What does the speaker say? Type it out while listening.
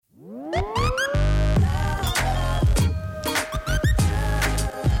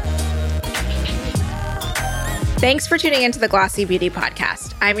Thanks for tuning into the Glossy Beauty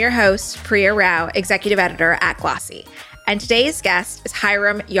Podcast. I'm your host, Priya Rao, Executive Editor at Glossy. And today's guest is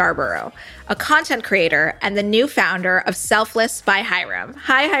Hyram Yarbro, a content creator and the new founder of Selfless by Hyram.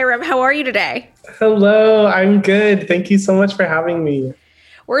 Hi, Hyram. How are you today? Hello, I'm good. Thank you so much for having me.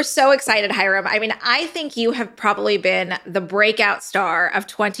 We're so excited, Hyram. I mean, I think you have probably been the breakout star of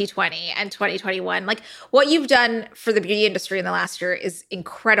 2020 and 2021. Like, what you've done for the beauty industry in the last year is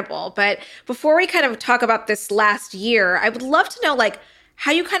incredible. But before we kind of talk about this last year, I would love to know, like,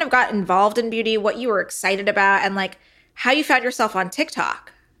 how you kind of got involved in beauty, what you were excited about, and like how you found yourself on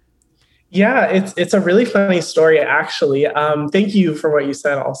TikTok. Yeah, it's a really funny story, actually. Thank you for what you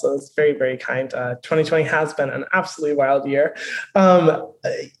said also. It's very, very kind. 2020 has been an absolutely wild year.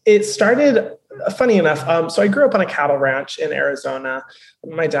 It started, funny enough, so I grew up on a cattle ranch in Arizona.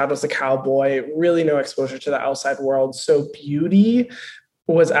 My dad was a cowboy, really no exposure to the outside world. So beauty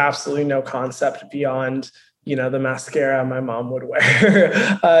was absolutely no concept beyond, the mascara my mom would wear.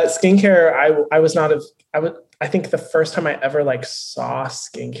 Skincare, I think the first time I ever saw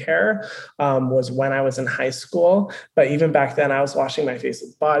skincare was when I was in high school. But even back then, I was washing my face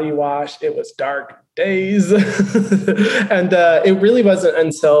with body wash. It was dark days. And it really wasn't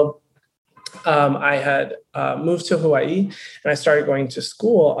until I had moved to Hawaii and I started going to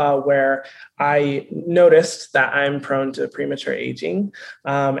school where I noticed that I'm prone to premature aging.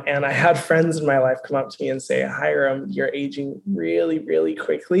 And I had friends in my life come up to me and say, Hyram, you're aging really, really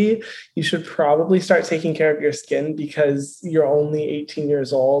quickly. You should probably start taking care of your skin because you're only 18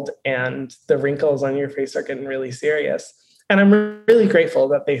 years old and the wrinkles on your face are getting really serious. And I'm really grateful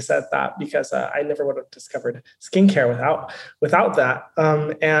that they said that because I never would have discovered skincare without that.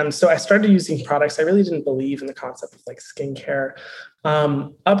 And so I started using products. I really didn't believe in the concept of skincare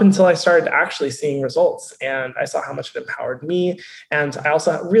up until I started actually seeing results. And I saw how much it empowered me. And I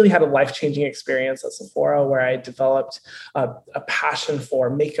also really had a life-changing experience at Sephora where I developed a passion for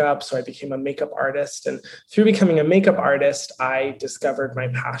makeup. So I became a makeup artist. And through becoming a makeup artist, I discovered my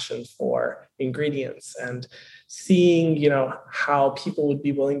passion for ingredients and seeing, how people would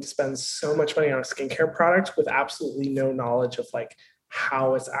be willing to spend so much money on a skincare product with absolutely no knowledge of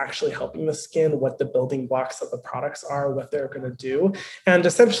how it's actually helping the skin, what the building blocks of the products are, what they're going to do. And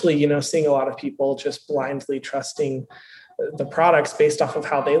essentially, seeing a lot of people just blindly trusting the products based off of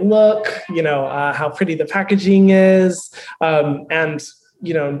how they look, how pretty the packaging is, and,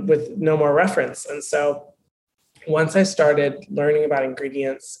 with no more reference. And so once I started learning about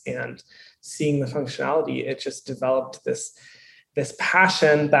ingredients and seeing the functionality, it just developed this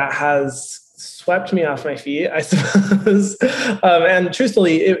passion that has swept me off my feet, I suppose. And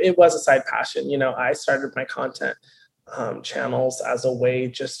truthfully, it was a side passion. I started my content channels as a way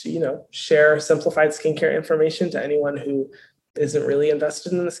just to, share simplified skincare information to anyone who isn't really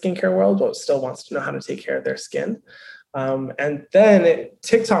invested in the skincare world, but still wants to know how to take care of their skin. And then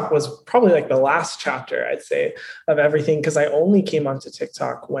TikTok was probably the last chapter, I'd say, of everything, because I only came onto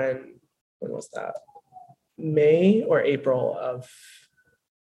TikTok when was that? May or April of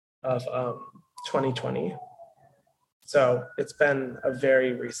 2020. So it's been a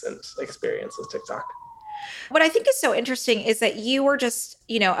very recent experience with TikTok. What I think is so interesting is that you were just,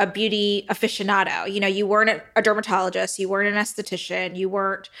 a beauty aficionado. You weren't a dermatologist, you weren't an esthetician, you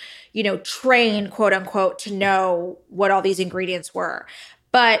weren't, trained, quote unquote, to know what all these ingredients were.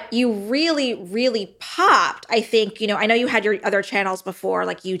 But you really, really popped, I think, I know you had your other channels before,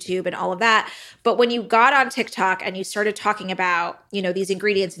 like YouTube and all of that. But when you got on TikTok and you started talking about, these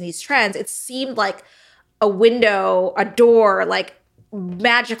ingredients and these trends, it seemed like a window, a door,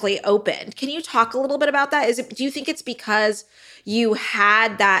 magically opened. Can you talk a little bit about that? Do you think it's because you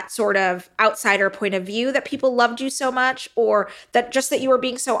had that sort of outsider point of view that people loved you so much, or that you were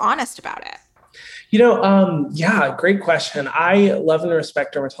being so honest about it? Yeah, great question. I love and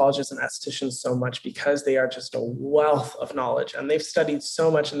respect dermatologists and estheticians so much because they are just a wealth of knowledge and they've studied so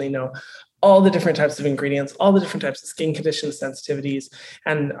much and they know all the different types of ingredients, all the different types of skin conditions, sensitivities,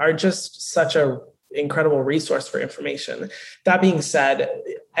 and are just such a incredible resource for information. That being said,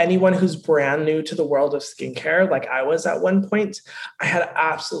 anyone who's brand new to the world of skincare, like I was at one point, I had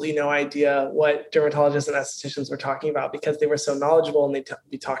absolutely no idea what dermatologists and estheticians were talking about because they were so knowledgeable and they'd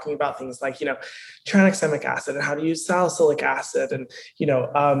be talking about things like, tranexamic acid and how to use salicylic acid and,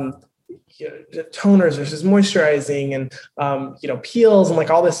 toners versus moisturizing and, peels and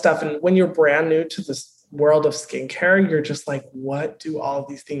all this stuff. And when you're brand new to this world of skincare, you're just like, what do all of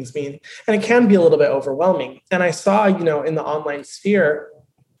these things mean? And it can be a little bit overwhelming. And I saw, in the online sphere,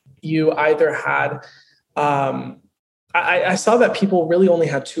 you either had I saw that people really only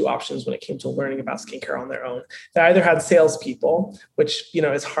had two options when it came to learning about skincare on their own. They either had salespeople, which, you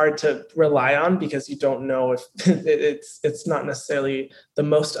know, is hard to rely on because you don't know if it's not necessarily the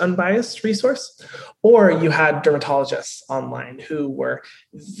most unbiased resource, or you had dermatologists online who were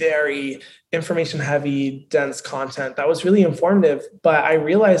very information heavy, dense content that was really informative. But I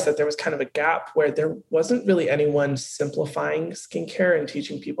realized that there was kind of a gap where there wasn't really anyone simplifying skincare and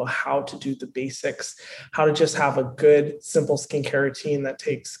teaching people how to do the basics, how to just have a good, simple skincare routine that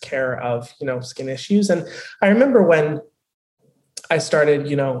takes care of, you know, skin issues. And I remember when I started,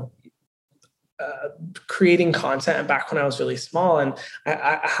 creating content, and back when I was really small, and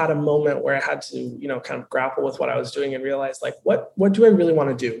I had a moment where I had to, you know, kind of grapple with what I was doing and realize, like, what do I really want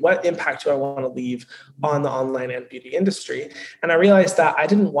to do? What impact do I want to leave on the online and beauty industry? And I realized that I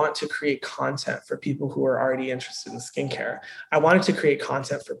didn't want to create content for people who are already interested in skincare. I wanted to create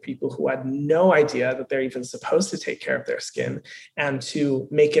content for people who had no idea that they're even supposed to take care of their skin, and to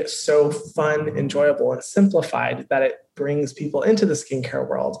make it so fun, enjoyable, and simplified that it brings people into the skincare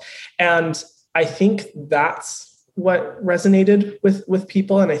world. And I think that's what resonated with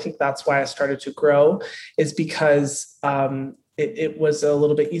people. And I think that's why I started to grow, is because it was a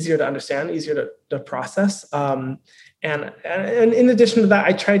little bit easier to understand, easier to process. And in addition to that,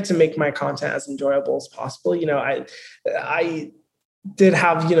 I tried to make my content as enjoyable as possible. You know, I did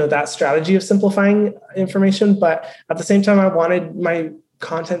have, you know, that strategy of simplifying information, but at the same time, I wanted my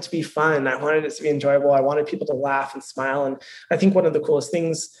content to be fun. I wanted it to be enjoyable. I wanted people to laugh and smile. And I think one of the coolest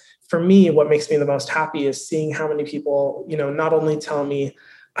things for me, what makes me the most happy, is seeing how many people, you know, not only tell me,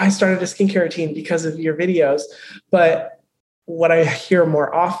 I started a skincare routine because of your videos, but what I hear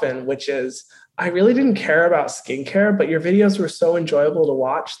more often, which is, I really didn't care about skincare, but your videos were so enjoyable to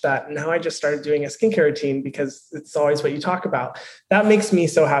watch that now I just started doing a skincare routine because it's always what you talk about. That makes me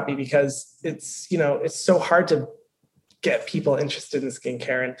so happy, because it's, you know, it's so hard to get people interested in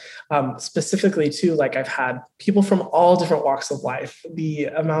skincare. And specifically too, like, I've had people from all different walks of life. The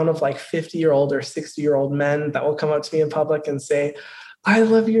amount of like 50-year-old or 60-year-old men that will come up to me in public and say, I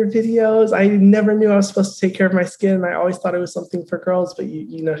love your videos. I never knew I was supposed to take care of my skin. I always thought it was something for girls, but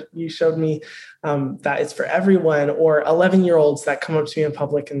you showed me that it's for everyone. Or 11-year-olds that come up to me in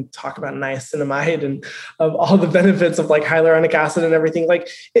public and talk about niacinamide and of all the benefits of like hyaluronic acid and everything. Like,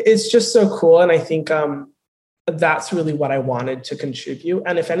 it's just so cool. And I think that's really what I wanted to contribute.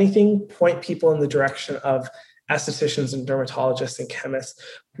 And if anything, point people in the direction of estheticians and dermatologists and chemists,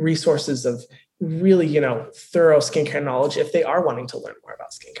 resources of really, you know, thorough skincare knowledge if they are wanting to learn more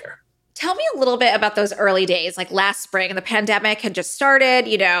about skincare. Tell me a little bit about those early days, like last spring. The pandemic had just started,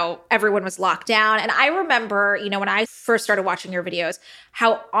 you know, everyone was locked down. And I remember, you know, when I first started watching your videos,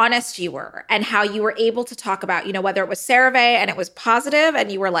 how honest you were and how you were able to talk about, you know, whether it was CeraVe and it was positive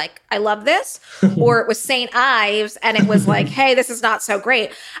and you were like, I love this, or it was St. Ives and it was like, hey, this is not so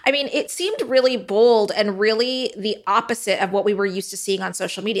great. I mean, it seemed really bold and really the opposite of what we were used to seeing on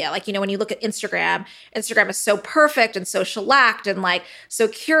social media. Like, you know, when you look at Instagram is so perfect and so shellacked and like so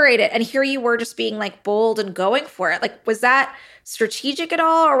curated. And here you were just being like bold and going for it. Like, was that strategic at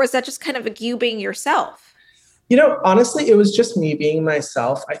all? Or was that just kind of you being yourself? You know, honestly, it was just me being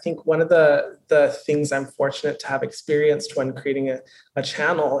myself. I think one of the things I'm fortunate to have experienced when creating a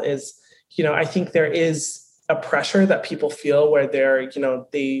channel is, you know, I think there is a pressure that people feel where they're, you know,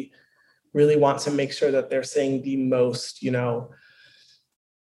 they really want to make sure that they're saying the most, you know,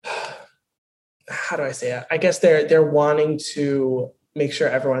 how do I say it? I guess they're wanting to make sure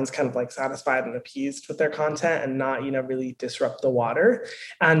everyone's kind of like satisfied and appeased with their content and not, you know, really disrupt the water.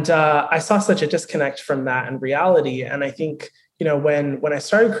 And I saw such a disconnect from that in reality. And I think, you know, when I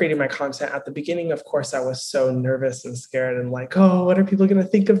started creating my content at the beginning, of course, I was so nervous and scared and like, oh, what are people going to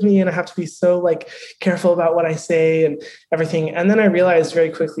think of me? And I have to be so like careful about what I say and everything. And then I realized very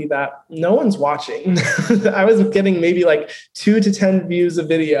quickly that no one's watching. I was getting maybe like 2 to 10 views a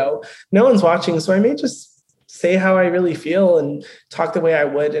video. No one's watching. So I may just say how I really feel and talk the way I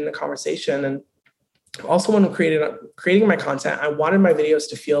would in a conversation. And also, when creating my content, I wanted my videos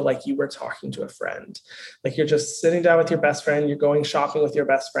to feel like you were talking to a friend. Like you're just sitting down with your best friend, you're going shopping with your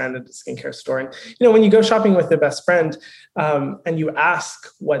best friend at a skincare store. And, you know, when you go shopping with your best friend and you ask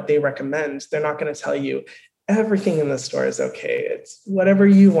what they recommend, they're not going to tell you everything in the store is okay. It's whatever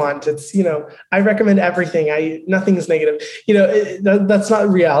you want. It's, you know, I recommend everything. Nothing is negative. You know, that's not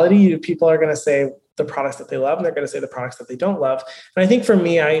reality. People are going to say the products that they love, and they're going to say the products that they don't love. And I think for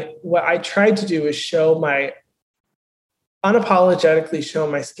me, what I tried to do is show my unapologetically show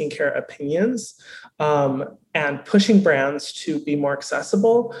my skincare opinions, and pushing brands to be more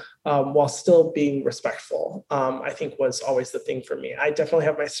accessible, while still being respectful, I think was always the thing for me. I definitely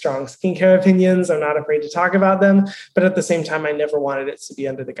have my strong skincare opinions. I'm not afraid to talk about them, but at the same time, I never wanted it to be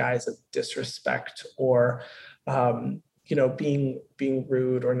under the guise of disrespect or, being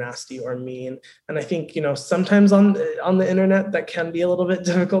rude or nasty or mean. And I think, sometimes on the internet that can be a little bit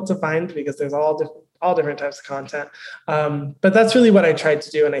difficult to find because there's all different types of content. But that's really what I tried to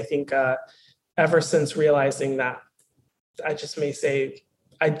do. And I think ever since realizing that I just may say,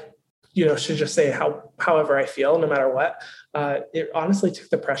 I should just say however I feel, no matter what, it honestly took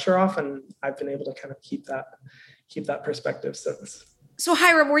the pressure off, and I've been able to kind of keep that perspective since. So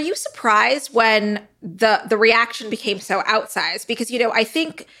Hiram, were you surprised when the reaction became so outsized? Because, I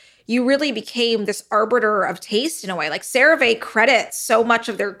think you really became this arbiter of taste in a way. Like CeraVe credits so much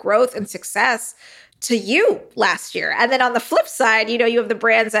of their growth and success to you last year. And then on the flip side, you have the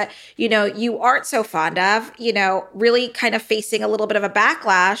brands that, you aren't so fond of, really kind of facing a little bit of a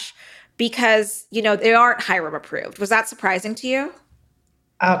backlash because, they aren't Hyram approved. Was that surprising to you?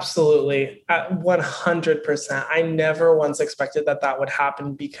 Absolutely. 100%. I never once expected that would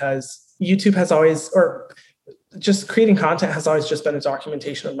happen because YouTube has always, or just creating content has always just been a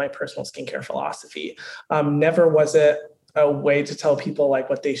documentation of my personal skincare philosophy. Never was it a way to tell people like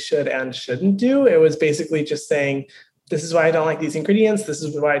what they should and shouldn't do. It was basically just saying, this is why I don't like these ingredients. This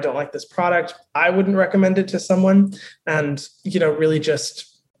is why I don't like this product. I wouldn't recommend it to someone. And, really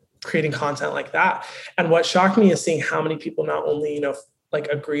just creating content like that. And what shocked me is seeing how many people not only,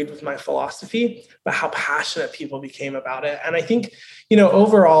 agreed with my philosophy, but how passionate people became about it. And I think,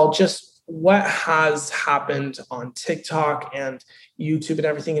 overall, just what has happened on TikTok and YouTube and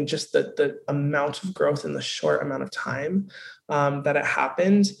everything, and just the amount of growth in the short amount of time that it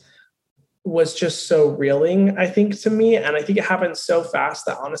happened was just so reeling, I think, to me. And I think it happened so fast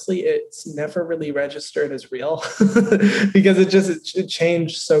that honestly, it's never really registered as real because it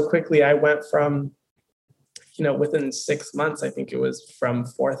changed so quickly. I went from, within 6 months, I think it was from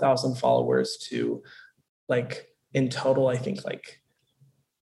 4,000 followers to in total, I think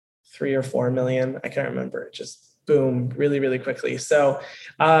 3 or 4 million. I can't remember. It just boom, really, really quickly. So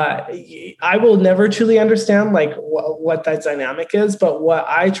I will never truly understand what that dynamic is. But what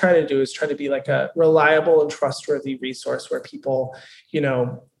I try to do is try to be a reliable and trustworthy resource where people,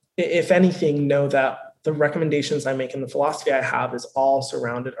 if anything, know that the recommendations I make and the philosophy I have is all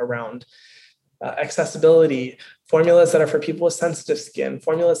surrounded around accessibility, formulas that are for people with sensitive skin,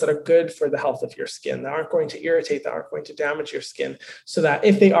 formulas that are good for the health of your skin, that aren't going to irritate, that aren't going to damage your skin, so that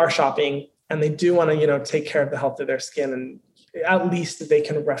if they are shopping and they do want to, take care of the health of their skin, and at least they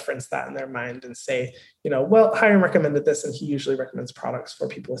can reference that in their mind and say, well, Hiram recommended this, and he usually recommends products for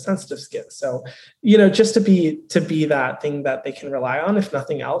people with sensitive skin. So, just to be that thing that they can rely on, if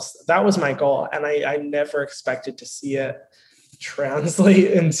nothing else. That was my goal. And I never expected to see it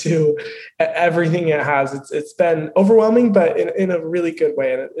translate into everything it has. It's been overwhelming, but in a really good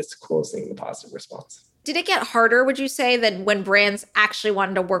way. And it's cool seeing the positive response. Did it get harder, would you say, than when brands actually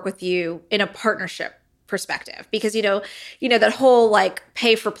wanted to work with you in a partnership perspective? Because, that whole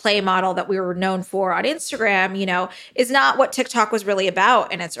pay for play model that we were known for on Instagram, is not what TikTok was really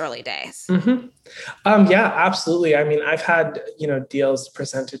about in its early days. Mm-hmm. Yeah, absolutely. I mean, I've had, deals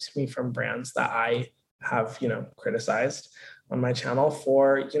presented to me from brands that I have, criticized on my channel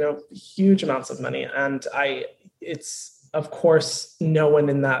for, huge amounts of money. And it's of course, no one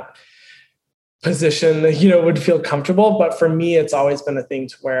in that position, would feel comfortable. But for me, it's always been a thing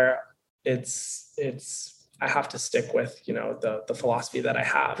to where I have to stick with, the philosophy that I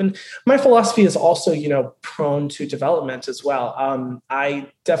have. And my philosophy is also, prone to development as well.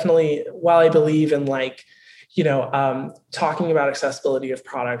 I definitely, while I believe in talking about accessibility of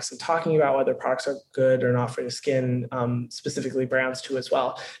products and talking about whether products are good or not for the skin, specifically brands too as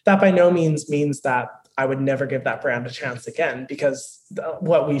well, that by no means that I would never give that brand a chance again, because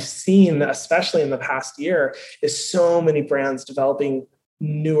what we've seen, especially in the past year, is so many brands developing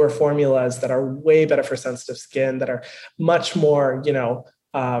newer formulas that are way better for sensitive skin, that are much more,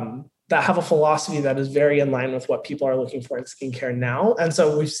 that have a philosophy that is very in line with what people are looking for in skincare now. And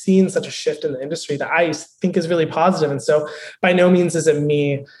so we've seen such a shift in the industry that I think is really positive. And so by no means is it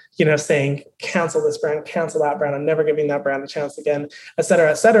me, saying, cancel this brand, cancel that brand, I'm never giving that brand a chance again, et cetera,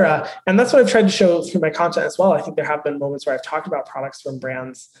 et cetera. And that's what I've tried to show through my content as well. I think there have been moments where I've talked about products from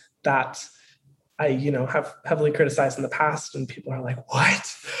brands that I, have heavily criticized in the past, and people are like,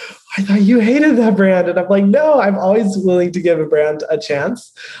 what? I thought you hated that brand. And I'm like, no, I'm always willing to give a brand a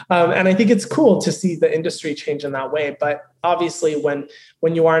chance. And I think it's cool to see the industry change in that way. But obviously when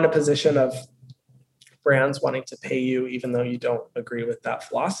you are in a position of brands wanting to pay you, even though you don't agree with that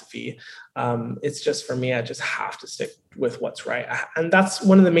philosophy. It's just, for me, I just have to stick with what's right. And that's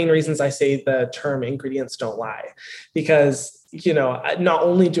one of the main reasons I say the term ingredients don't lie, because, not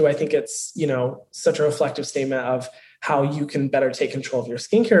only do I think it's, such a reflective statement of how you can better take control of your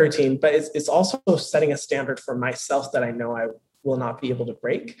skincare routine, but it's also setting a standard for myself that I know I will not be able to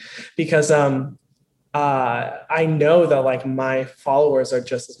break, because I know that like my followers are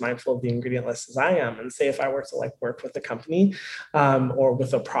just as mindful of the ingredient list as I am. And say if I were to like work with a company or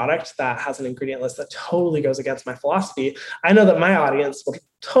with a product that has an ingredient list that totally goes against my philosophy, I know that my audience will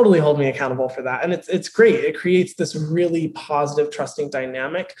totally hold me accountable for that. And it's great. It creates this really positive, trusting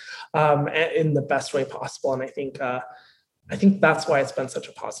dynamic in the best way possible. And I think that's why it's been such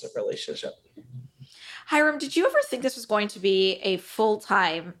a positive relationship. Hiram, did you ever think this was going to be a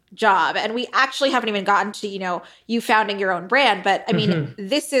full-time job? And we actually haven't even gotten to, you founding your own brand, but I mean,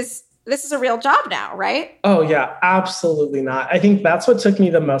 this is a real job now, right? Oh yeah, absolutely not. I think that's what took me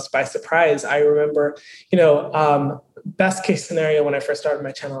the most by surprise. I remember, best case scenario when I first started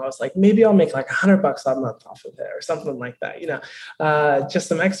my channel, I was like, maybe I'll make like $100 a month off of it or something like that, just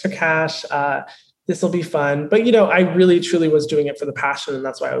some extra cash. This will be fun. But, I really, truly was doing it for the passion. And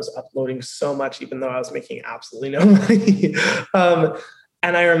that's why I was uploading so much, even though I was making absolutely no money.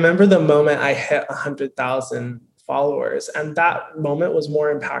 And I remember the moment I hit 100,000 followers. And that moment was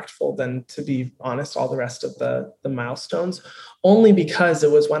more impactful than, to be honest, all the rest of the milestones, only because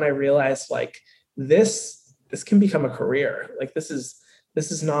it was when I realized like this can become a career. Like this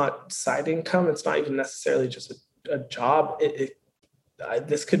is not side income. It's not even necessarily just a job.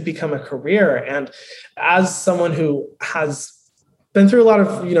 This could become a career. And as someone who has been through a lot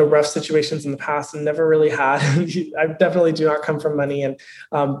of, rough situations in the past and never really had, I definitely do not come from money. And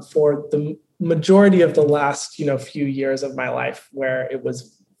for the majority of the last, few years of my life, where it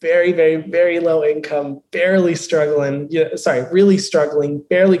was very, very, very low income, barely struggling, really struggling,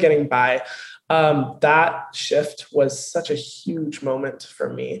 barely getting by. That shift was such a huge moment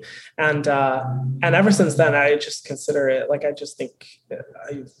for me. And ever since then, I just consider it like, I just think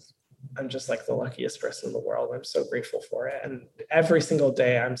I'm just like the luckiest person in the world. I'm so grateful for it. And every single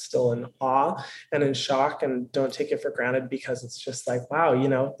day I'm still in awe and in shock, and don't take it for granted, because it's just like,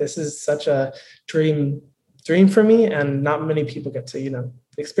 wow, this is such a dream for me. And not many people get to,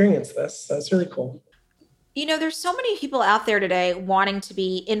 experience this. So it's really cool. There's so many people out there today wanting to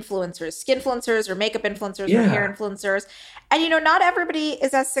be influencers, skin influencers or makeup influencers or hair Yeah. influencers. And not everybody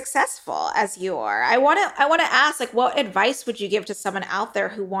is as successful as you are. I want to ask, like, what advice would you give to someone out there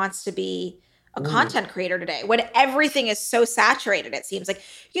who wants to be a Ooh. content creator today when everything is so saturated? It seems like,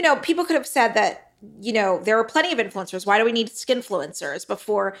 people could have said that, there are plenty of influencers. Why do we need skin influencers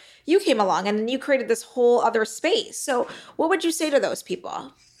before you came along and then you created this whole other space? So what would you say to those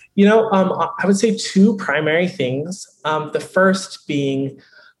people? I would say two primary things. The first being,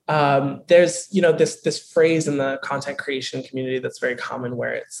 there's, this phrase in the content creation community that's very common,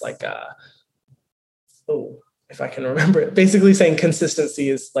 where it's like, if I can remember it, basically saying consistency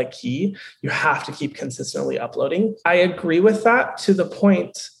is like key. You have to keep consistently uploading. I agree with that to the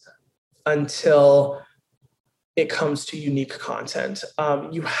point until it comes to unique content.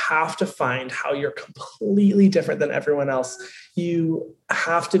 You have to find how you're completely different than everyone else. You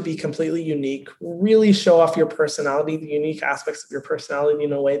have to be completely unique, really show off your personality, the unique aspects of your personality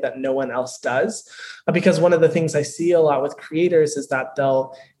in a way that no one else does. Because one of the things I see a lot with creators is that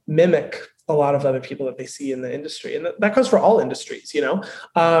they'll mimic a lot of other people that they see in the industry. And that goes for all industries, and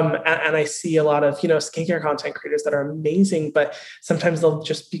I see a lot of, skincare content creators that are amazing, but sometimes they'll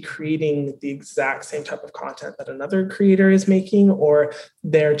just be creating the exact same type of content that another creator is making, or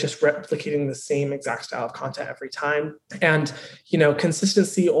they're just replicating the same exact style of content every time. And,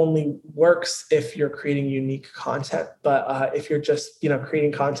 consistency only works if you're creating unique content. But if you're just,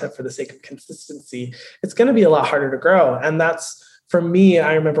 creating content for the sake of consistency, it's going to be a lot harder to grow. And that's, for me,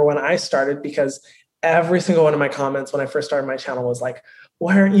 I remember when I started, because every single one of my comments when I first started my channel was like,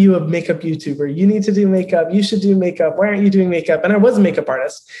 why aren't you a makeup YouTuber? You need to do makeup. You should do makeup. Why aren't you doing makeup? And I was a makeup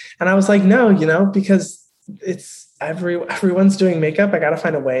artist. And I was like, no, because it's everyone's doing makeup. I got to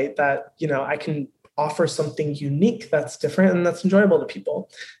find a way that, I can offer something unique that's different and that's enjoyable to people.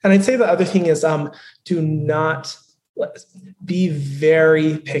 And I'd say the other thing is, do not be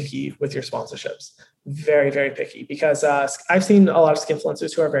very picky with your sponsorships. Very, very picky, because I've seen a lot of skin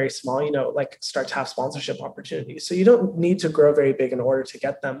influencers who are very small, start to have sponsorship opportunities. So you don't need to grow very big in order to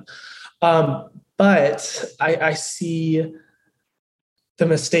get them. But I see the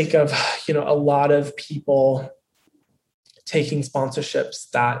mistake of, a lot of people taking sponsorships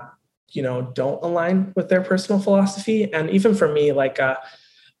that, don't align with their personal philosophy. And even for me, like,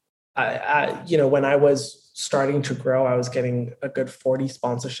 when I was starting to grow, I was getting a good 40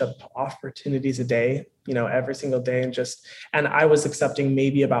 sponsorship opportunities a day, every single day. And I was accepting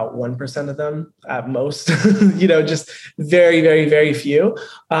maybe about 1% of them at most, just very, very, very few.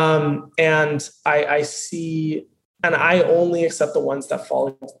 And I see, and I only accept the ones that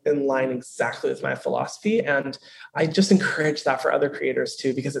fall in line exactly with my philosophy. And I just encourage that for other creators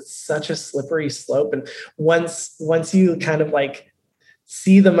too, because it's such a slippery slope. And once you kind of like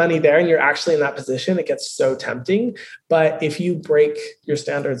see the money there and you're actually in that position, it gets so tempting. But if you break your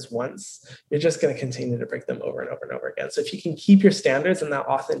standards once, you're just going to continue to break them over and over and over again. So if you can keep your standards and that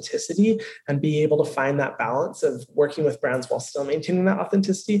authenticity and be able to find that balance of working with brands while still maintaining that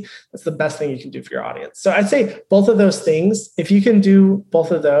authenticity, that's the best thing you can do for your audience. So I'd say both of those things, if you can do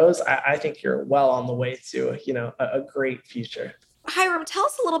both of those, I think you're well on the way to, a great future. Hiram, tell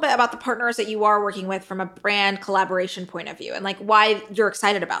us a little bit about the partners that you are working with from a brand collaboration point of view and like why you're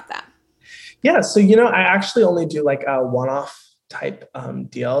excited about that. Yeah. So, I actually only do like a one-off type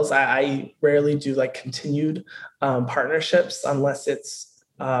deals. I rarely do like continued partnerships unless it's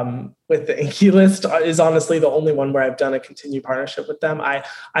with the Inky List is honestly the only one where I've done a continued partnership with them. I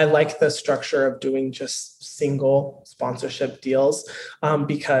like the structure of doing just single sponsorship deals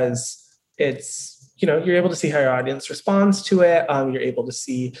because it's, you're able to see how your audience responds to it. You're able to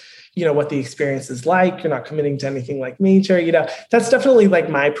see, what the experience is like. You're not committing to anything like major, that's definitely like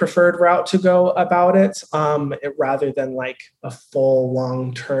my preferred route to go about it, rather than like a full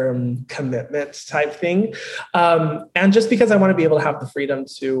long-term commitment type thing. And just because I want to be able to have the freedom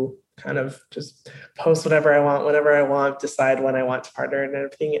to kind of just post whatever I want, whenever I want, decide when I want to partner and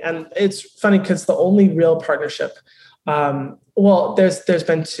everything. And it's funny because the only real partnership, well, there's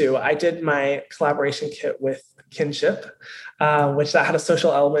been two. I did my collaboration kit with Kinship, which that had a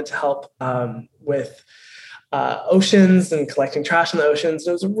social element to help with oceans and collecting trash in the oceans.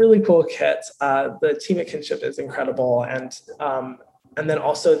 It was a really cool kit. The team at Kinship is incredible, and then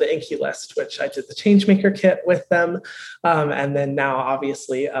also the Inky List, which I did the Changemaker kit with them, and then now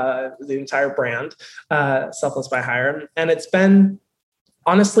obviously the entire brand, Selfless by Hyram, and it's been.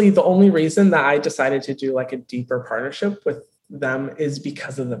 Honestly, the only reason that I decided to do like a deeper partnership with them is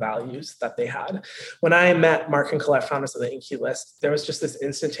because of the values that they had. When I met Mark and Colette, founders of the Inky List, there was just this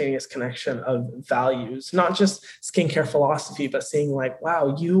instantaneous connection of values, not just skincare philosophy, but seeing like,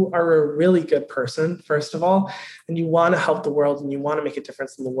 wow, you are a really good person, first of all, and you want to help the world and you want to make a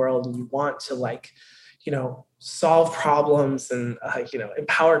difference in the world and you want to like, solve problems and,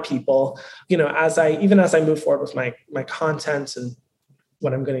 empower people, as I move forward with my content and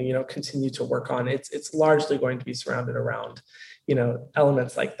what I'm going to, continue to work on. It's largely going to be surrounded around,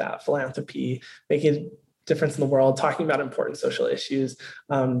 elements like that, philanthropy, making a difference in the world, talking about important social issues,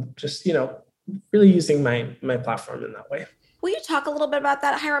 just, really using my platform in that way. Will you talk a little bit about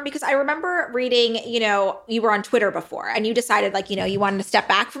that, Hiram? Because I remember reading, you were on Twitter before and you decided like, you wanted to step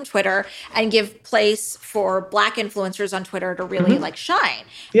back from Twitter and give place for Black influencers on Twitter to really like shine.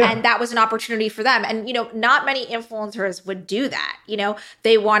 Yeah. And that was an opportunity for them. And, not many influencers would do that.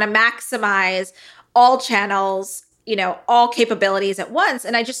 They want to maximize all channels, all capabilities at once.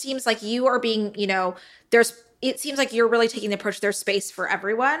 And it just seems like you are being, it seems like you're really taking the approach there's space for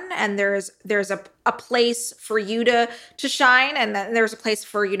everyone and there's a place for you to shine, and then there's a place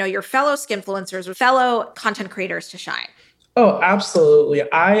for your fellow skinfluencers or fellow content creators to shine. Oh, absolutely.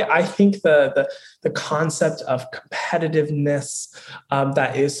 I think the concept of competitiveness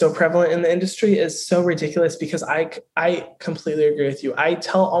that is so prevalent in the industry is so ridiculous because I completely agree with you. I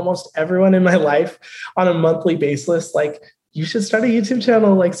tell almost everyone in my life on a monthly basis, like, you should start a YouTube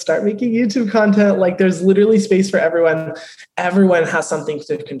channel, like start making YouTube content. Like there's literally space for everyone. Everyone has something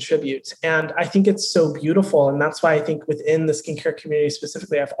to contribute. And I think it's so beautiful. And that's why I think within the skincare community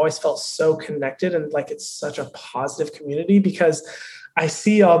specifically, I've always felt so connected and like it's such a positive community because I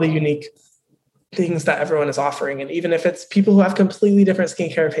see all the unique things that everyone is offering. And even if it's people who have completely different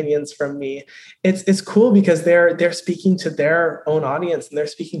skincare opinions from me, it's cool because they're speaking to their own audience and they're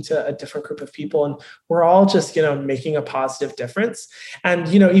speaking to a different group of people. And we're all just, making a positive difference. And,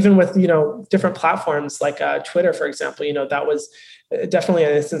 even with, different platforms like Twitter, for example, that was definitely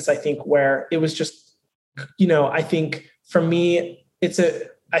an instance, I think, where it was just, I think for me, I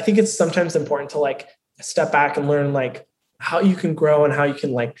think it's sometimes important to like step back and learn like how you can grow and how you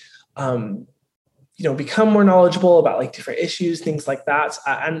can like, become more knowledgeable about like different issues, things like that.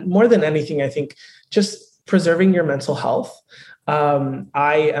 And more than anything, I think just preserving your mental health.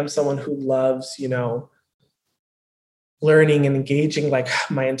 I am someone who loves, learning and engaging like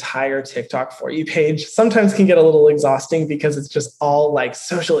my entire TikTok For You page sometimes can get a little exhausting because it's just all like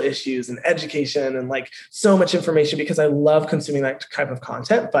social issues and education and like so much information because I love consuming that type of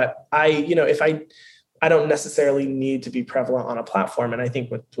content. But if I don't necessarily need to be prevalent on a platform. And I think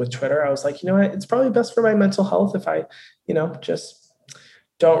with Twitter, I was like, it's probably best for my mental health if I, just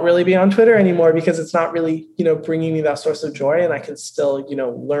don't really be on Twitter anymore because it's not really, bringing me that source of joy, and I can still,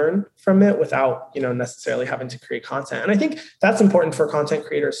 learn from it without, necessarily having to create content. And I think that's important for content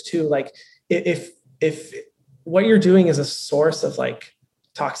creators too. Like if what you're doing is a source of like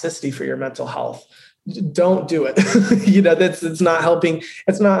toxicity for your mental health, don't do it. It's not helping.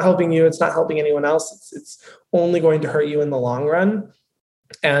 It's not helping you. It's not helping anyone else. It's only going to hurt you in the long run.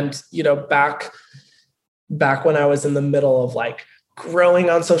 And, back when I was in the middle of like growing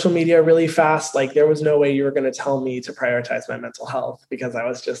on social media really fast, like there was no way you were going to tell me to prioritize my mental health because I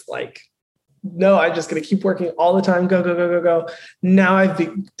was just like, no, I'm just going to keep working all the time. Go, go, go, go, go. Now I've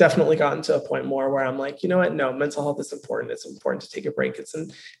definitely gotten to a point more where I'm like, you know what? No, mental health is important. It's important to take a break.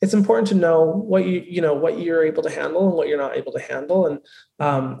 It's important to know what what you're able to handle and what you're not able to handle. And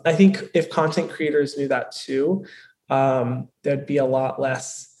I think if content creators knew that too, there'd be a lot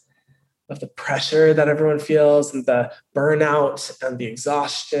less of the pressure that everyone feels and the burnout and the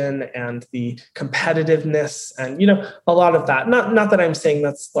exhaustion and the competitiveness and, a lot of that. Not that I'm saying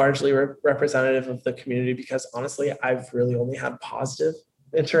that's largely representative of the community, because honestly, I've really only had positive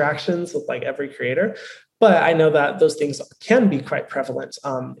interactions with like every creator, but I know that those things can be quite prevalent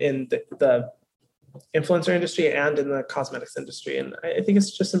in the influencer industry and in the cosmetics industry. And I think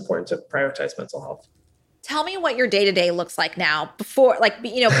it's just important to prioritize mental health. Tell me what your day-to-day looks like now before, like,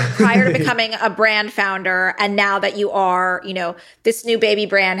 prior to becoming a brand founder, and now that you are, this new baby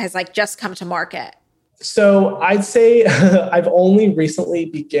brand has like just come to market. So I'd say I've only recently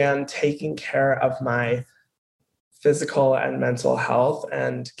began taking care of my physical and mental health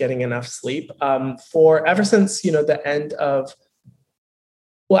and getting enough sleep for ever since, the end of,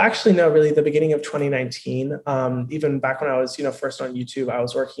 well, actually, no, really the beginning of 2019, even back when I was, first on YouTube, I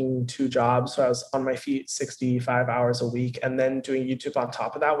was working 2 jobs. So I was on my feet 65 hours a week and then doing YouTube on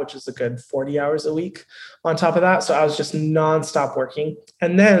top of that, which is a good 40 hours a week on top of that. So I was just nonstop working.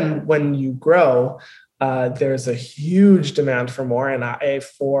 And then when you grow, there's a huge demand for more. And I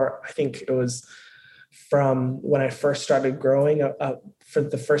think it was from when I first started growing for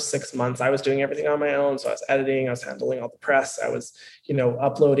the first 6 months, I was doing everything on my own. So I was editing, I was handling all the press. I was,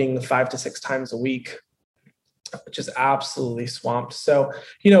 uploading 5 to 6 times a week, which is absolutely swamped. So,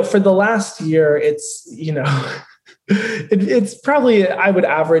 for the last year, it's, it's probably, I would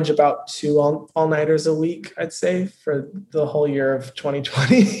average about 2 all-nighters a week, I'd say, for the whole year of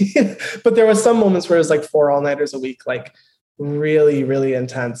 2020. But there was some moments where it was like 4 all-nighters a week, like really, really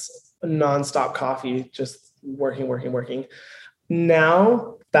intense, nonstop coffee, just working.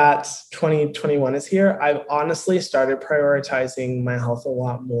 Now that 2021 is here, I've honestly started prioritizing my health a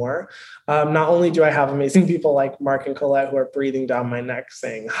lot more. Not only do I have amazing people like Mark and Colette who are breathing down my neck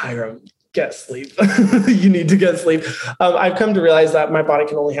saying, Hyram, get sleep. You need to get sleep. I've come to realize that my body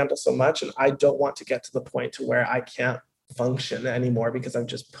can only handle so much, and I don't want to get to the point to where I can't function anymore because I've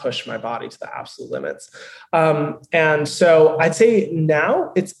just pushed my body to the absolute limits. And so I'd say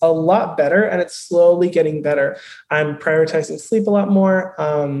now it's a lot better and it's slowly getting better. I'm prioritizing sleep a lot more.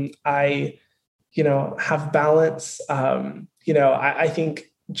 I have balance. I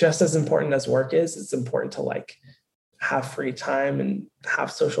think just as important as work is, it's important to like have free time and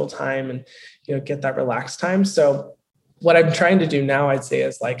have social time and, get that relaxed time. So what I'm trying to do now, I'd say,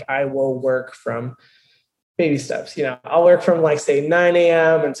 is like, I will work from baby steps. I'll work from like, say 9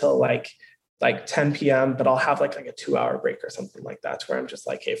 a.m. until like 10 p.m., but I'll have like a 2-hour break or something like that, where I'm just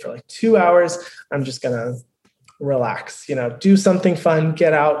like, hey, for like 2 hours, I'm just going to relax, do something fun,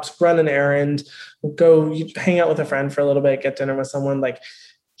 get out, run an errand, go hang out with a friend for a little bit, get dinner with someone, like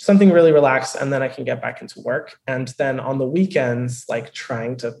something really relaxed. And then I can get back into work. And then on the weekends, like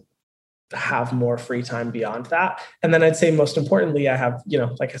trying to have more free time beyond that. And then I'd say most importantly, I have,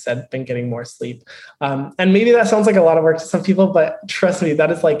 like I said, been getting more sleep. And maybe that sounds like a lot of work to some people, but trust me, that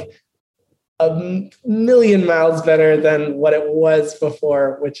is like a million miles better than what it was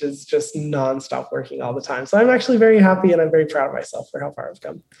before, which is just nonstop working all the time. So I'm actually very happy and I'm very proud of myself for how far I've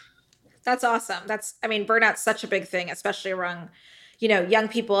come. That's awesome. Burnout's such a big thing, especially around young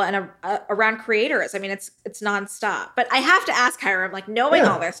people and around creators. I mean, it's nonstop. But I have to ask, Hyram, like knowing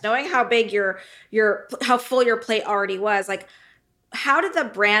all this, knowing how big how full your plate already was, like how did the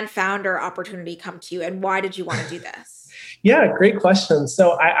brand founder opportunity come to you, and why did you want to do this? Yeah, great question.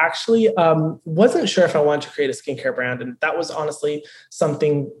 So I actually wasn't sure if I wanted to create a skincare brand, and that was honestly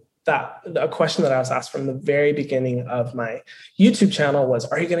something that a question that I was asked from the very beginning of my YouTube channel was,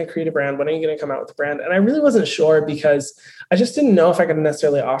 are you going to create a brand? When are you going to come out with a brand? And I really wasn't sure because I just didn't know if I could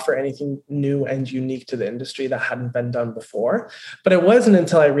necessarily offer anything new and unique to the industry that hadn't been done before. But it wasn't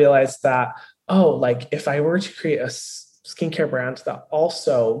until I realized that, oh, like if I were to create a skincare brand that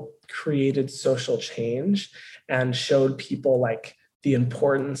also created social change and showed people like the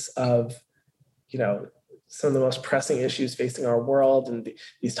importance of, some of the most pressing issues facing our world and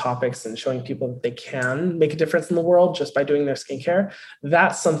these topics, and showing people that they can make a difference in the world just by doing their skincare.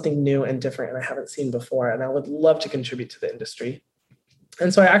 That's something new and different, and I haven't seen before. And I would love to contribute to the industry.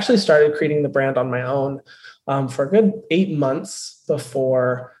 And so I actually started creating the brand on my own for a good 8 months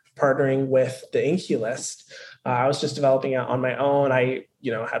before partnering with the Inky List. I was just developing it on my own. I,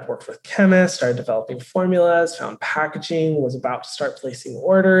 had worked with chemists, started developing formulas, found packaging, was about to start placing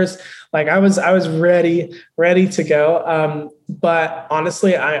orders. Like I was ready to go. But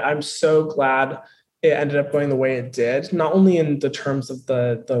honestly, I'm so glad it ended up going the way it did, not only in the terms of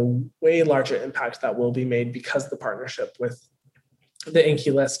the way larger impact that will be made because of the partnership with the Inky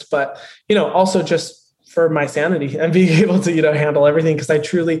List, but, also just for my sanity and being able to, handle everything. Because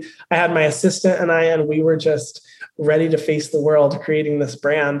I had my assistant and we were just ready to face the world creating this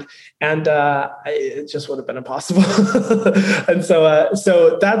brand. And it just would have been impossible. And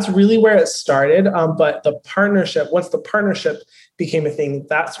so that's really where it started. But once the partnership became a thing,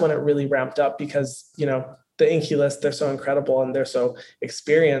 that's when it really ramped up because, the Inky List, they're so incredible and they're so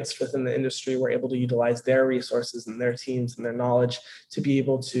experienced within the industry. We're able to utilize their resources and their teams and their knowledge to be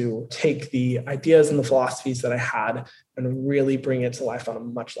able to take the ideas and the philosophies that I had and really bring it to life on a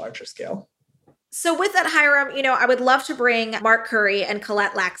much larger scale. So with that, Hyram, I would love to bring Mark Curry and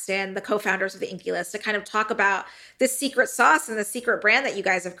Colette Laxton, the co-founders of the Inky List, to kind of talk about this secret sauce and the secret brand that you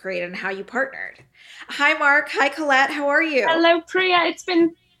guys have created and how you partnered. Hi, Mark. Hi, Colette. How are you? Hello, Priya. It's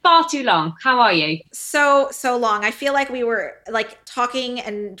been far too long. How are you? So long. I feel like we were like talking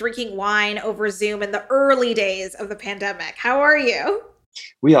and drinking wine over Zoom in the early days of the pandemic. How are you?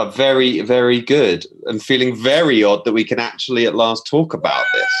 We are very, very good and feeling very odd that we can actually at last talk about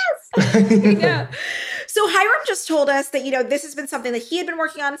this. Yeah. So Hyram just told us that, this has been something that he had been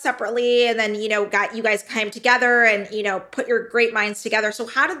working on separately and then, got you guys came together and, put your great minds together. So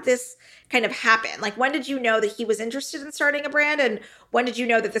how did this kind of happen? Like, when did you know that he was interested in starting a brand? And when did you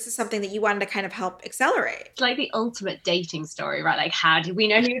know that this is something that you wanted to kind of help accelerate? It's like the ultimate dating story, right? Like, how did we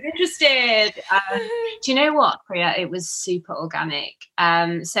know he was interested? Do you know what, Priya? It was super organic.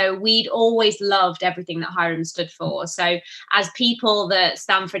 So we'd always loved everything that Hyram stood for. So as people that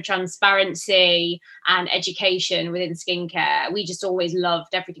stand for transparency and education within skincare, we just always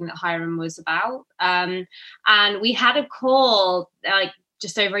loved everything that Hyram was about. And we had a call like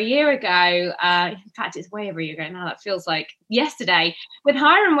just over a year ago. In fact, it's way over a year ago now. That feels like yesterday with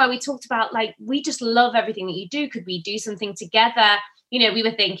Hyram, where we talked about like, we just love everything that you do. Could we do something together? We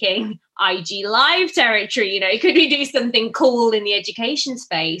were thinking IG Live territory, could we do something cool in the education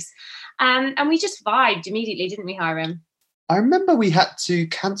space? And we just vibed immediately, didn't we, Hyram? I remember we had to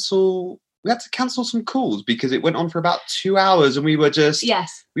cancel some calls because it went on for about 2 hours and we were just,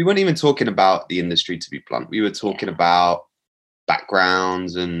 we weren't even talking about the industry, to be blunt. We were talking about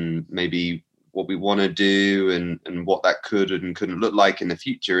backgrounds and maybe what we want to do and what that could and couldn't look like in the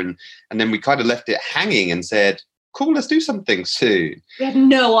future. And then we kind of left it hanging and said, cool, let's do something soon. We had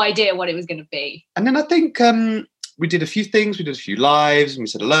no idea what it was going to be. And then I think we did a few things. We did a few lives and we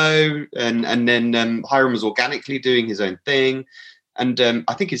said hello. And then Hyram was organically doing his own thing. And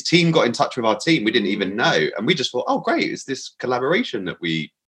I think his team got in touch with our team. We didn't even know. And we just thought, oh, great, it's this collaboration that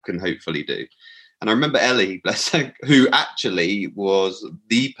we can hopefully do. And I remember Ellie, bless her, who actually was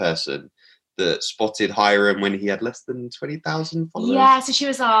the person that spotted Hyram when he had less than 20,000 followers. Yeah, so she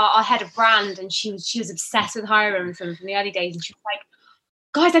was our head of brand and she was obsessed with Hyram from the early days. And she was like,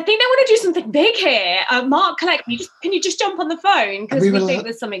 guys, I think they want to do something big here. Mark, Colette, can you just jump on the phone? Because we think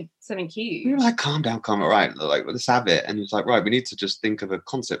there's something huge. We were like, calm down, right, like, let's have it. And he was like, right, we need to just think of a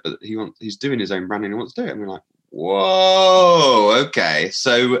concept, but he's doing his own branding and he wants to do it. And we're like, whoa, okay.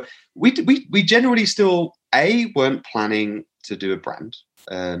 So we generally still, weren't planning to do a brand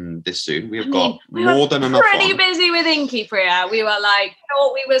this soon. We got more than enough. Pretty busy with Inky, Priya. We were like,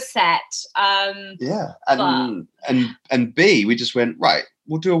 thought we were set. And B, we just went, right,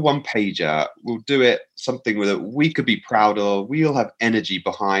 we'll do a one-pager. We'll do it something that we could be proud of. We'll have energy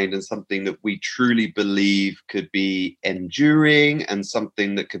behind and something that we truly believe could be enduring and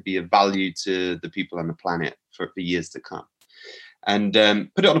something that could be of value to the people on the planet for years to come. And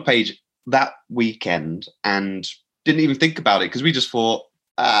put it on a page that weekend and didn't even think about it because we just thought,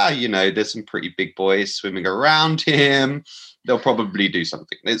 there's some pretty big boys swimming around him. They'll probably do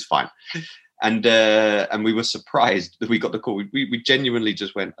something. It's fine. And we were surprised that we got the call. We genuinely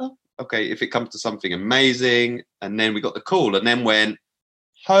just went, oh, okay, if it comes to something amazing. And then we got the call and then went,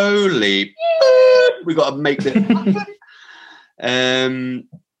 holy, we got to make this happen. And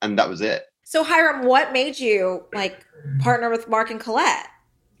that was it. So Hyram, what made you partner with Mark and Colette?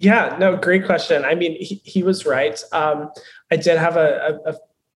 Yeah, no, great question. I mean, he was right. I did have a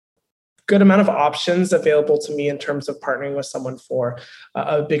good amount of options available to me in terms of partnering with someone for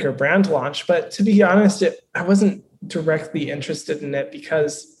a bigger brand launch. But to be honest, I wasn't directly interested in it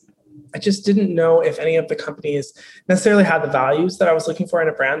because I just didn't know if any of the companies necessarily had the values that I was looking for in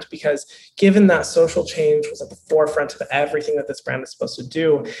a brand, because given that social change was at the forefront of everything that this brand is supposed to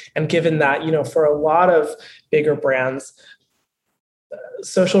do, and given that, for a lot of bigger brands,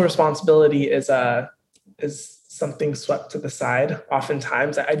 social responsibility is something swept to the side.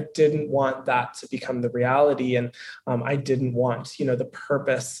 Oftentimes, I didn't want that to become the reality, and I didn't want, the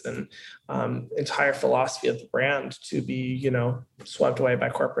purpose and entire philosophy of the brand to be, swept away by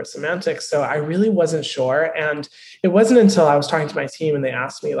corporate semantics. So I really wasn't sure, and it wasn't until I was talking to my team and they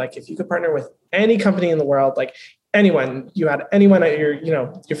asked me, if you could partner with any company in the world, anyone, you had anyone at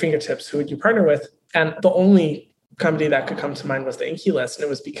your fingertips, who would you partner with? And the only company that could come to mind was the Inky List, and it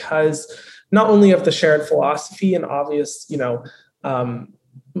was because not only of the shared philosophy and obvious,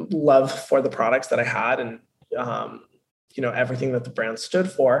 love for the products that I had, and everything that the brand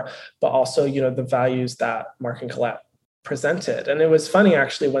stood for, but also the values that Mark and Colette presented. And it was funny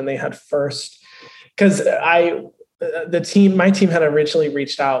actually when they had first, because my team had originally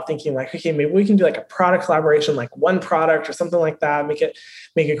reached out thinking okay, maybe we can do a product collaboration, one product or something like that, make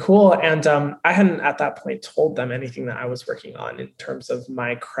it cool. And I hadn't at that point told them anything that I was working on in terms of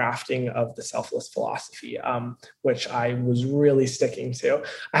my crafting of the selfless philosophy, which I was really sticking to.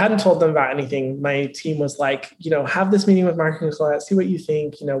 I hadn't told them about anything. My team was have this meeting with Mark and Colette, see what you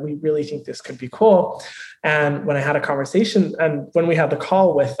think. We really think this could be cool. And when I had a conversation and when we had the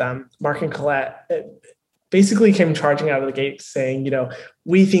call with them, Mark and Colette basically came charging out of the gate saying,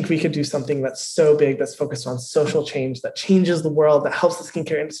 we think we could do something that's so big, that's focused on social change, that changes the world, that helps the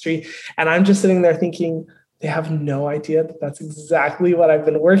skincare industry. And I'm just sitting there thinking, they have no idea that that's exactly what I've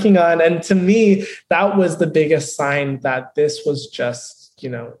been working on. And to me, that was the biggest sign that this was just,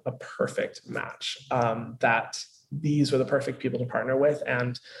 a perfect match, that these were the perfect people to partner with.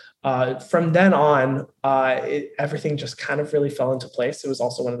 And from then on, everything just kind of really fell into place. It was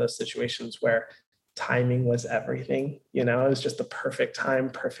also one of those situations where timing was everything. It was just the perfect time,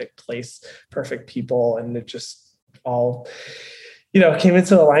 perfect place, perfect people, and it just all came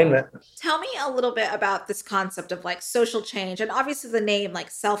into alignment. Tell me a little bit about this concept of social change, and obviously the name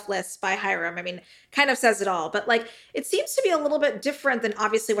Selfless by Hyram, kind of says it all, but it seems to be a little bit different than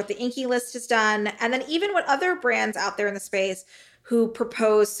obviously what the Inky List has done, and then even what other brands out there in the space who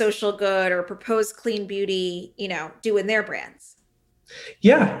propose social good or propose clean beauty, do in their brands.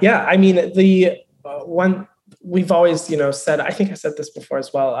 Yeah. The one we've always, said, I think I said this before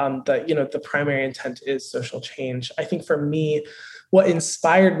as well, that, the primary intent is social change. I think for me, what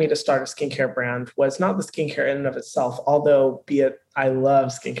inspired me to start a skincare brand was not the skincare in and of itself, although I love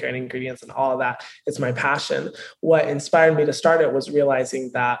skincare and ingredients and all of that. It's my passion. What inspired me to start it was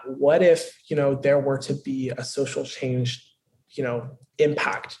realizing that what if, there were to be a social change,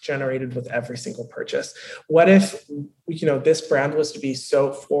 impact generated with every single purchase? What if, this brand was to be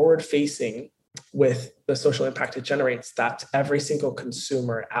so forward facing with the social impact it generates that every single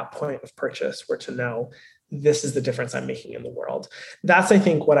consumer at point of purchase were to know this is the difference I'm making in the world? That's, I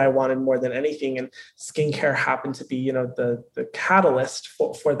think, what I wanted more than anything. And skincare happened to be, the catalyst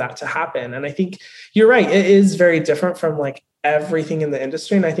for that to happen. And I think you're right. It is very different from everything in the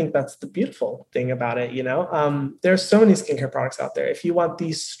industry. And I think that's the beautiful thing about it. There's so many skincare products out there. If you want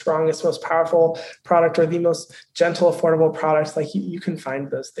the strongest, most powerful product or the most gentle, affordable products, you can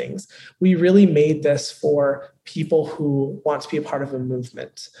find those things. We really made this for people who want to be a part of a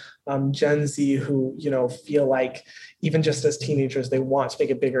movement. Gen Z who, feel like even just as teenagers, they want to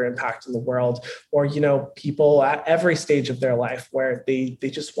make a bigger impact in the world, or, people at every stage of their life where they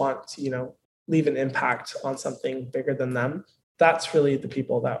just want to, leave an impact on something bigger than them. That's really the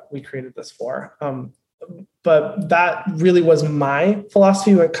people that we created this for. But that really was my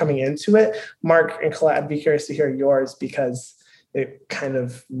philosophy when coming into it. Mark and Colette, I'd be curious to hear yours because it kind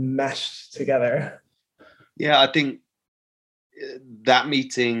of meshed together. Yeah, I think that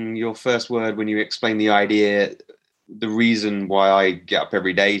meeting, your first word when you explain the idea, the reason why I get up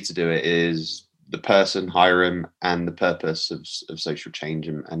every day to do it is the person, Hyram, and the purpose of social change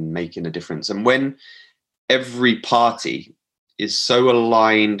and making a difference. And when every party is so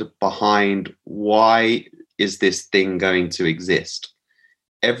aligned behind why is this thing going to exist.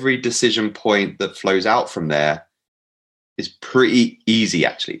 Every decision point that flows out from there is pretty easy,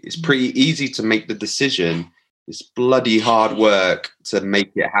 actually. It's pretty easy to make the decision. It's bloody hard work to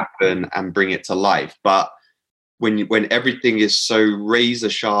make it happen and bring it to life. But when everything is so razor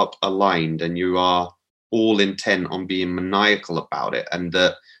sharp aligned and you are all intent on being maniacal about it, and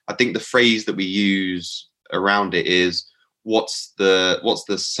I think the phrase that we use around it is, what's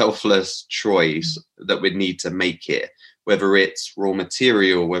the selfless choice that we need to make it, whether it's raw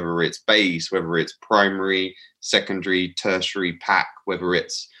material, whether it's base, whether it's primary, secondary, tertiary pack, whether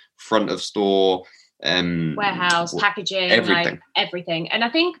it's front of store, warehouse, packaging, everything. And I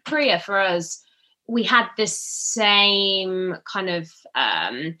think, Priya, for us, we had this same kind of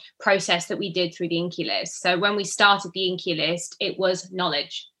process that we did through the Inky List. So when we started the Inky List, it was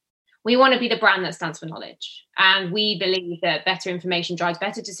knowledge. We want to be the brand that stands for knowledge. And we believe that better information drives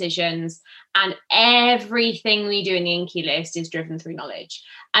better decisions. And everything we do in the Inky List is driven through knowledge.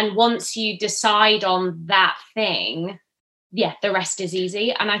 And once you decide on that thing, the rest is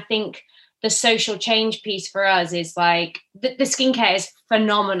easy. And I think the social change piece for us is like, the skincare is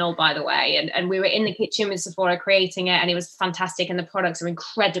phenomenal, by the way. And we were in the kitchen with Sephora creating it, and it was fantastic. And the products are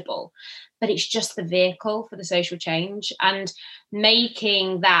incredible. But it's just the vehicle for the social change, and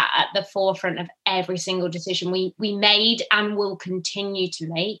making that at the forefront of every single decision we made and will continue to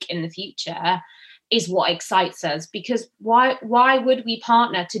make in the future is what excites us. Because why would we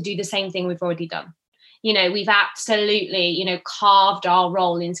partner to do the same thing we've already done? We've absolutely, carved our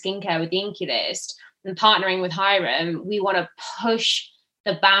role in skincare with the Inky List, and partnering with Hyram, we want to push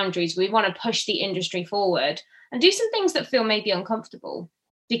the boundaries. We want to push the industry forward and do some things that feel maybe uncomfortable,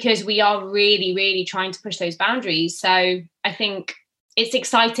 because we are really, really trying to push those boundaries. So I think it's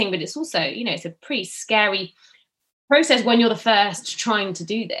exciting, but it's also, it's a pretty scary process when you're the first trying to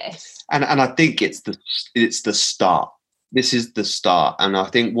do this. And I think it's the start. This is the start. And I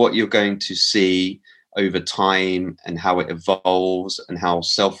think what you're going to see over time and how it evolves and how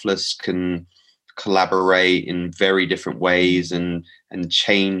Selfless can collaborate in very different ways and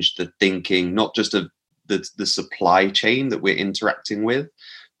change the thinking, not just of the supply chain that we're interacting with,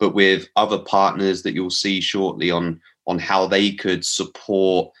 but with other partners that you'll see shortly on how they could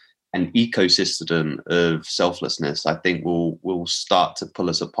support an ecosystem of selflessness, I think will start to pull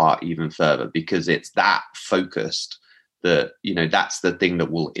us apart even further, because it's that focused that, that's the thing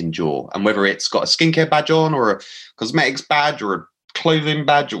that will endure. And whether it's got a skincare badge on or a cosmetics badge or a clothing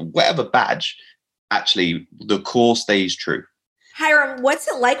badge or whatever badge, actually the core stays true. Hyram, what's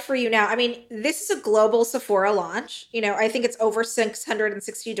it like for you now? I mean, this is a global Sephora launch. I think it's over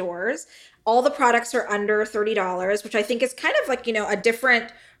 660 doors. All the products are under $30, which I think is kind of like, a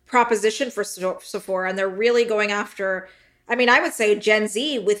different proposition for Sephora. And they're really going after, I would say Gen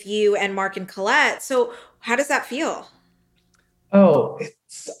Z with you and Mark and Colette. So how does that feel? Oh,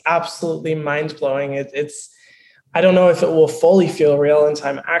 it's absolutely mind-blowing. I don't know if it will fully feel real until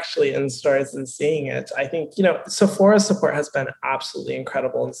I'm actually in stores and seeing it. I think, Sephora's support has been absolutely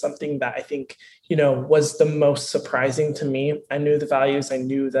incredible, and something that I think, was the most surprising to me. I knew the values, I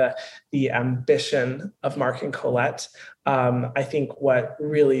knew the ambition of Mark and Colette. I think what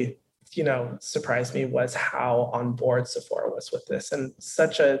really, surprised me was how on board Sephora was with this, and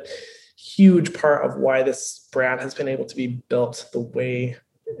such a huge part of why this brand has been able to be built the way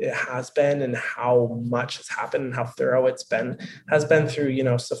it has been, and how much has happened and how thorough has been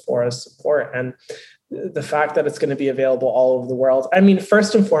through, Sephora's support. And the fact that it's going to be available all over the world.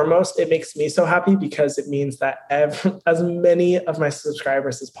 First and foremost, it makes me so happy because it means that as many of my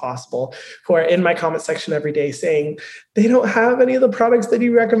subscribers as possible who are in my comment section every day saying they don't have any of the products that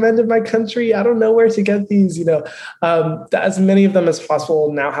you recommend in my country, I don't know where to get these, that as many of them as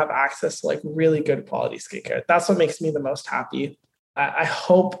possible now have access to like really good quality skincare. That's what makes me the most happy. I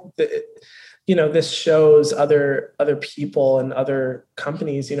hope that, this shows other people and other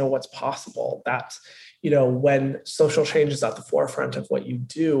companies, what's possible. That, when social change is at the forefront of what you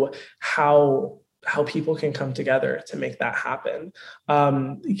do, how people can come together to make that happen.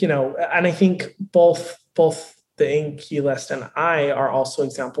 And I think both the Inky List and I are also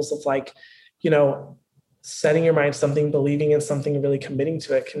examples of like, setting your mind to something, believing in something, and really committing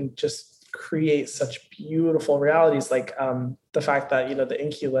to it can just create such beautiful realities. Like the fact that, the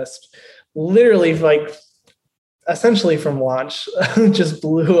Inky List literally like essentially from launch just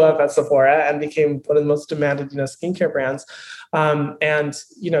blew up at Sephora and became one of the most demanded, skincare brands. And,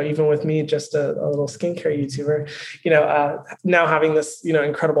 even with me, just a little skincare YouTuber, now having this,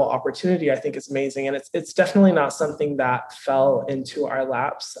 incredible opportunity, I think is amazing. And it's definitely not something that fell into our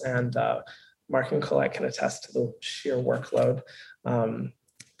laps. And Mark and Colette can attest to the sheer workload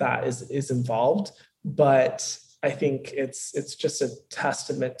that is involved. But I think it's just a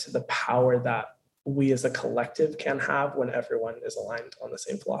testament to the power that we as a collective can have when everyone is aligned on the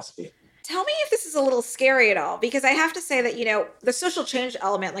same philosophy. Tell me if this is a little scary at all, because I have to say that, the social change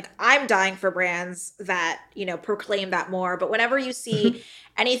element, like I'm dying for brands that, proclaim that more. But whenever you see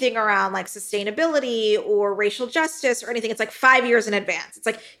anything around like sustainability or racial justice or anything, it's like 5 years in advance. It's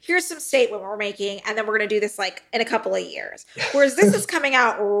like, here's some statement we're making, and then we're going to do this like in a couple of years. Whereas this is coming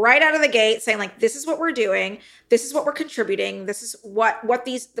out right out of the gate saying like, this is what we're doing. This is what we're contributing. This is what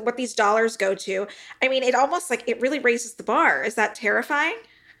these dollars go to. I mean, it almost like it really raises the bar. Is that terrifying?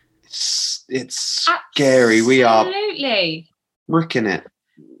 It's scary. We are working it.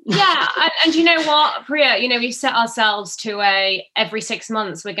 Yeah, and you know what, Priya, we set ourselves to every 6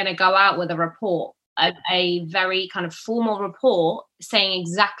 months we're going to go out with a report, a very kind of formal report saying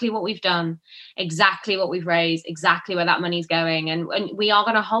exactly what we've done, exactly what we've raised, exactly where that money's going, and we are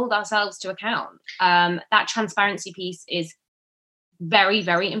going to hold ourselves to account. That transparency piece is very,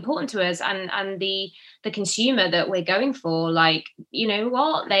 very important to us, and the consumer that we're going for, like,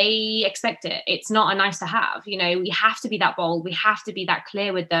 what they expect it's not a nice to have. We have to be that bold, we have to be that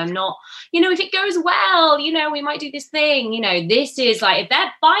clear with them, not if it goes well, we might do this thing. This is like, if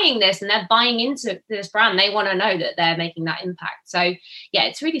they're buying this and they're buying into this brand, they want to know that they're making that impact. So yeah,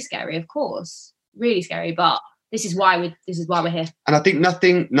 it's really scary, of course, really scary, but this is why we're here. And I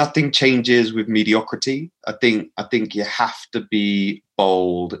think nothing changes with mediocrity. I think you have to be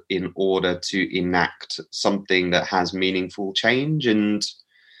bold in order to enact something that has meaningful change. And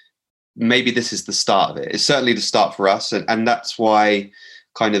maybe this is the start of it. It's certainly the start for us. And that's why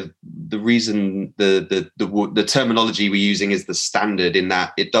kind of the reason the terminology we're using is the standard, in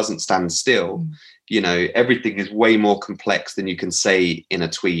that it doesn't stand still. Everything is way more complex than you can say in a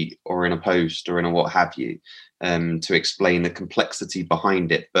tweet or in a post or in a what have you. To explain the complexity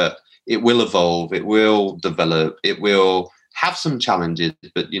behind it, but it will evolve, it will develop, it will have some challenges,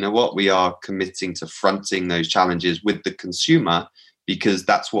 but you know what? We are committing to fronting those challenges with the consumer, because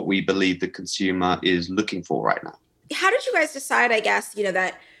that's what we believe the consumer is looking for right now. How did you guys decide, I guess,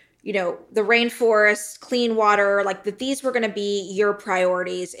 that, the rainforest, clean water, like that these were going to be your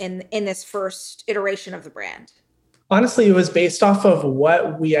priorities in this first iteration of the brand? Honestly, it was based off of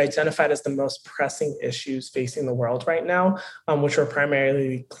what we identified as the most pressing issues facing the world right now, which were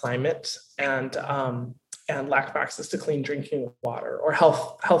primarily climate and lack of access to clean drinking water or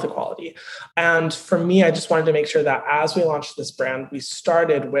health equality. And for me, I just wanted to make sure that as we launched this brand, we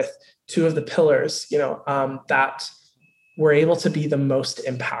started with two of the pillars, that were able to be the most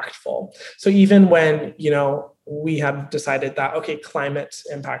impactful. So even when, we had decided that, okay, climate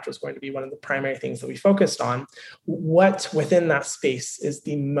impact was going to be one of the primary things that we focused on, what within that space is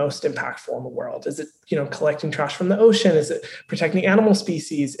the most impactful in the world? Is it, collecting trash from the ocean? Is it protecting animal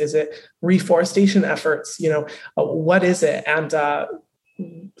species? Is it reforestation efforts? What is it? And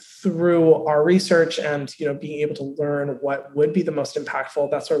through our research and being able to learn what would be the most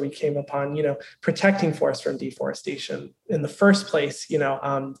impactful, that's where we came upon protecting forests from deforestation in the first place,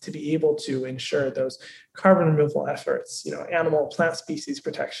 to be able to ensure those carbon removal efforts, animal plant species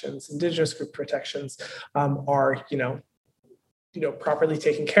protections, indigenous group protections are properly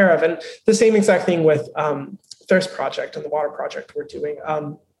taken care of. And the same exact thing with Thirst Project and the water project we're doing.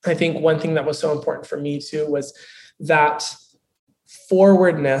 I think one thing that was so important for me too was that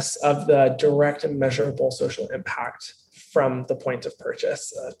forwardness of the direct and measurable social impact from the point of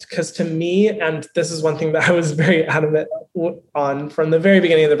purchase. Because to me, and this is one thing that I was very adamant on from the very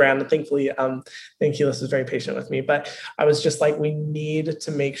beginning of the brand, and thankfully, Thankulus was very patient with me, but I was just like, we need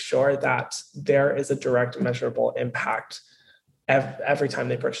to make sure that there is a direct measurable impact every time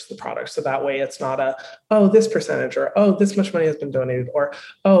they purchase the product. So that way it's not this percentage, or, this much money has been donated, or,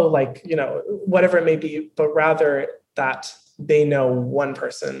 whatever it may be, but rather that they know one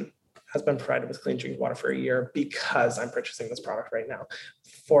person has been provided with clean drinking water for a year because I'm purchasing this product right now.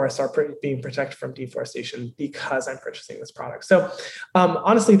 Forests are being protected from deforestation because I'm purchasing this product. So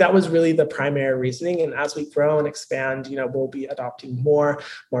honestly, that was really the primary reasoning. And as we grow and expand, we'll be adopting more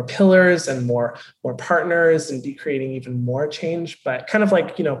pillars and more partners and be creating even more change. But kind of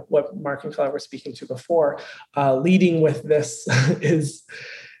like, what Mark and Colette were speaking to before, leading with this is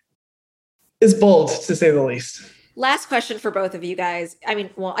bold, to say the least. Last question for both of you guys. I mean,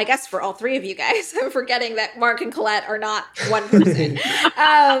 well, I guess for all three of you guys. I'm forgetting that Mark and Colette are not one person.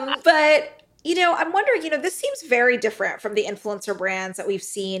 But, I'm wondering, this seems very different from the influencer brands that we've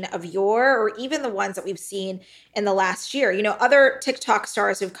seen of yore, or even the ones that we've seen in the last year. Other TikTok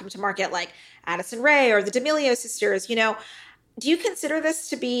stars who've come to market like Addison Rae or the D'Amelio sisters, do you consider this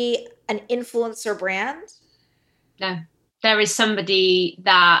to be an influencer brand? No, there is somebody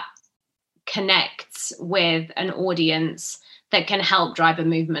that connects with an audience that can help drive a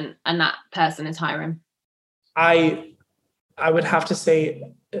movement, and that person is Hyram. I would have to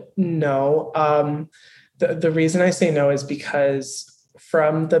say no. The reason I say no is because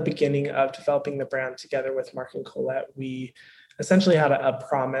from the beginning of developing the brand together with Mark and Colette, we essentially had a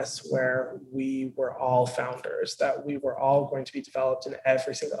promise where we were all founders, that we were all going to be developed in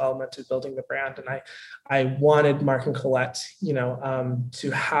every single element of building the brand. And I wanted Mark and Colette,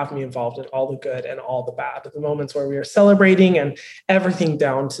 to have me involved in all the good and all the bad, the moments where we were celebrating and everything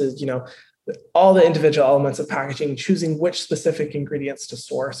down to, all the individual elements of packaging, choosing which specific ingredients to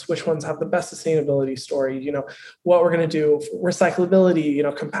source, which ones have the best sustainability story, what we're going to do,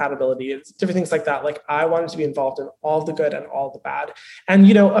 recyclability, compatibility, different things like that. Like, I wanted to be involved in all the good and all the bad.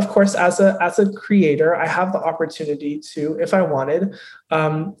 And, of course, as a creator, I have the opportunity to, if I wanted,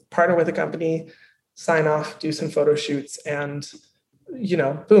 partner with a company, sign off, do some photo shoots, and,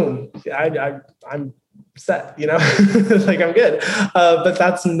 boom, I'm set, like, I'm good. But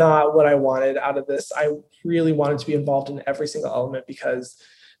that's not what I wanted out of this. I really wanted to be involved in every single element, because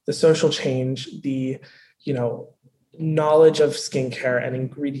the social change, the, knowledge of skincare and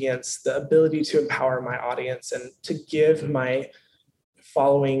ingredients, the ability to empower my audience and to give my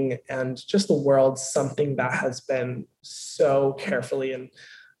following and just the world something that has been so carefully and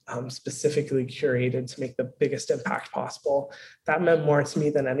specifically curated to make the biggest impact possible. That meant more to me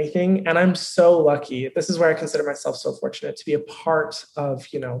than anything. And I'm so lucky. This is where I consider myself so fortunate to be a part of,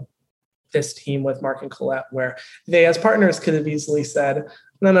 this team with Mark and Colette, where they as partners could have easily said,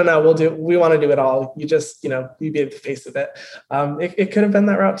 no, we want to do it all. You just, you be the face of it. It could have been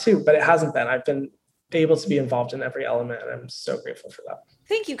that route too, but it hasn't been. I've been able to be involved in every element, and I'm so grateful for that.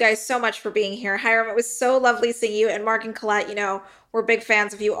 Thank you guys so much for being here. Hyram, it was so lovely seeing you. And Mark and Colette, we're big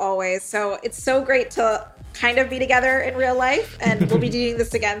fans of you always. So it's so great to kind of be together in real life, and we'll be doing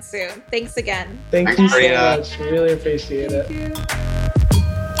this again soon. Thanks again. Thank you so much. Really appreciate it.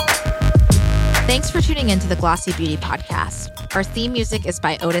 Thanks for tuning in to the Glossy Beauty Podcast. Our theme music is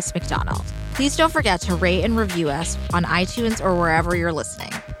by Otis McDonald. Please don't forget to rate and review us on iTunes or wherever you're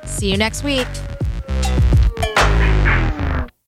listening. See you next week.